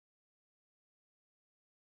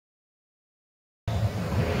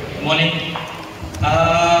morning.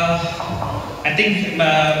 I think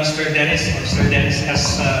Mr. Dennis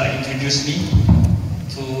has introduced me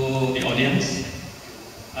to the audience.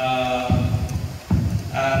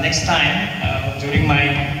 Next time, during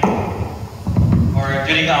my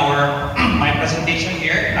presentation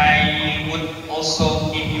here, I would also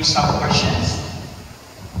give you some questions.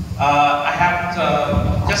 I have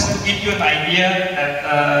just to give you an idea that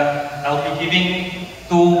I'll be giving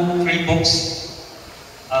 2-3 books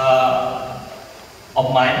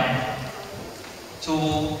of mine to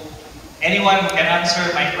anyone who can answer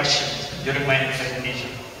my questions during my presentation.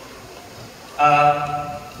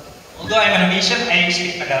 Although I'm an Asian, I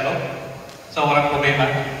speak Tagalog, so walang problema.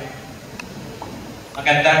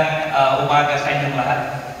 Magandang umaga sa inyong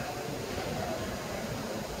lahat.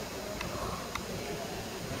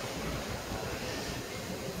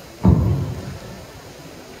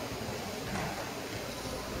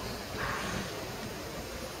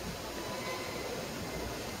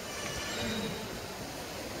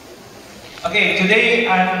 Okay,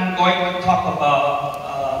 today I'm going to talk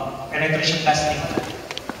about penetration testing.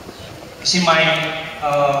 You see my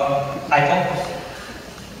title,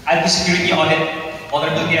 IT Security Audit,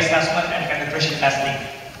 Vulnerability Assessment and Penetration Testing.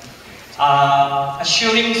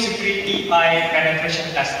 Assuring security by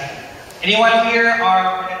penetration testing. Anyone here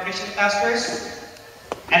are penetration testers?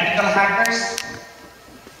 Ethical hackers?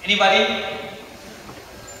 Anybody?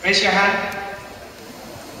 Raise your hand.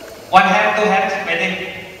 One hand, 2 hands,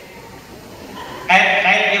 pwede.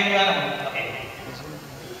 Okay.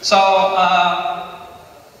 So,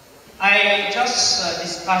 I just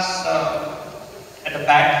discussed at the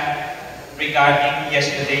back regarding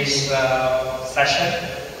yesterday's session.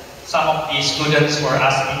 Some of the students were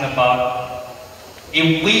asking about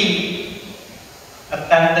if we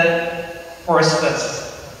attended courses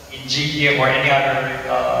in GPA or any other,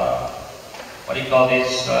 what do you call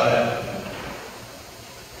this,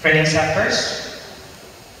 training centers.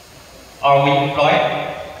 Are we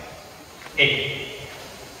employed? Okay.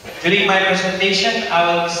 During my presentation, I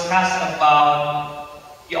will discuss about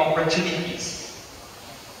the opportunities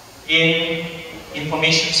in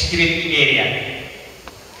information security area.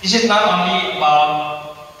 This is not only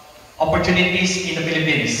about opportunities in the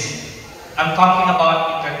Philippines. I'm talking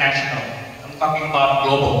about international. I'm talking about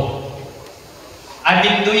global. I've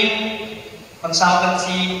been doing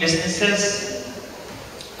consultancy businesses,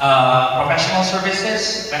 professional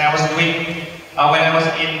services when I was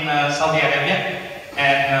in Saudi Arabia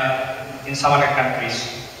and in some other countries.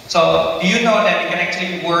 So, do you know that you can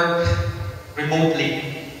actually work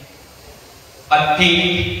remotely but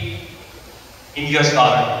paid in US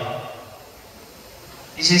dollar?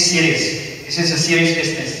 This is serious. This is a serious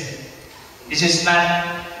business. This is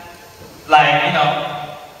not like, you know,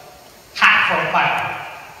 hack for fun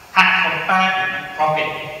and profit.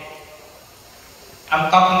 I'm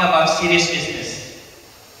talking about serious business.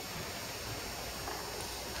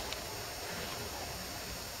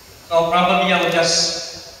 So probably I will just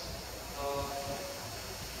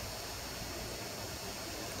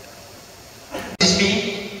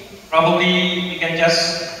probably we can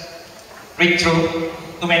just read through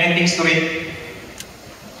too many things to read.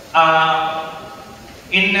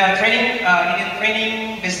 In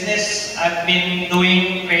training business, I've been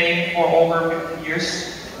doing training for over 50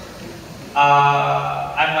 years.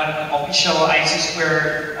 I'm an official IC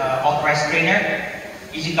Square authorized trainer,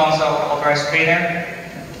 Easy Council authorized trainer,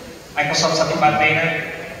 Microsoft certified trainer,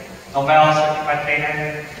 Novell certified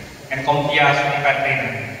trainer, and CompTIA certified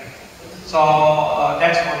trainer. So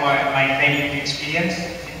that's for my training experience.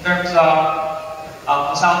 In terms of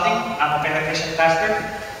consulting, I'm a penetration tester,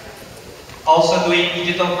 also doing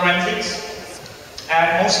digital forensics,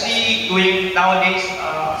 and mostly doing nowadays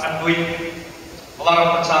I'm doing a lot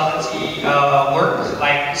of consultancy work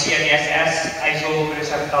like CNSS, ISO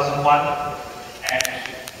 27001, and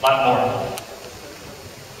a lot more.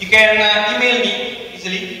 You can email me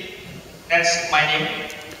easily. That's my name,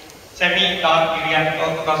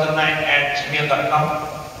 semi.irianto2009@gmail.com.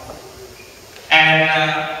 And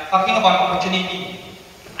talking about opportunity,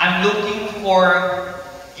 I'm looking for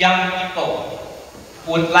young people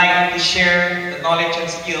who would like to share the knowledge and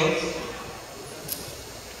skills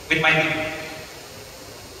with my team.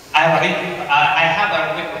 I have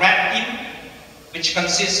a red team which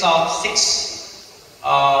consists of 6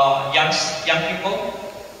 young people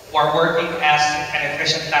who are working as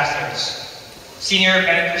penetration testers, senior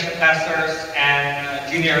penetration testers,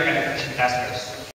 and junior penetration testers.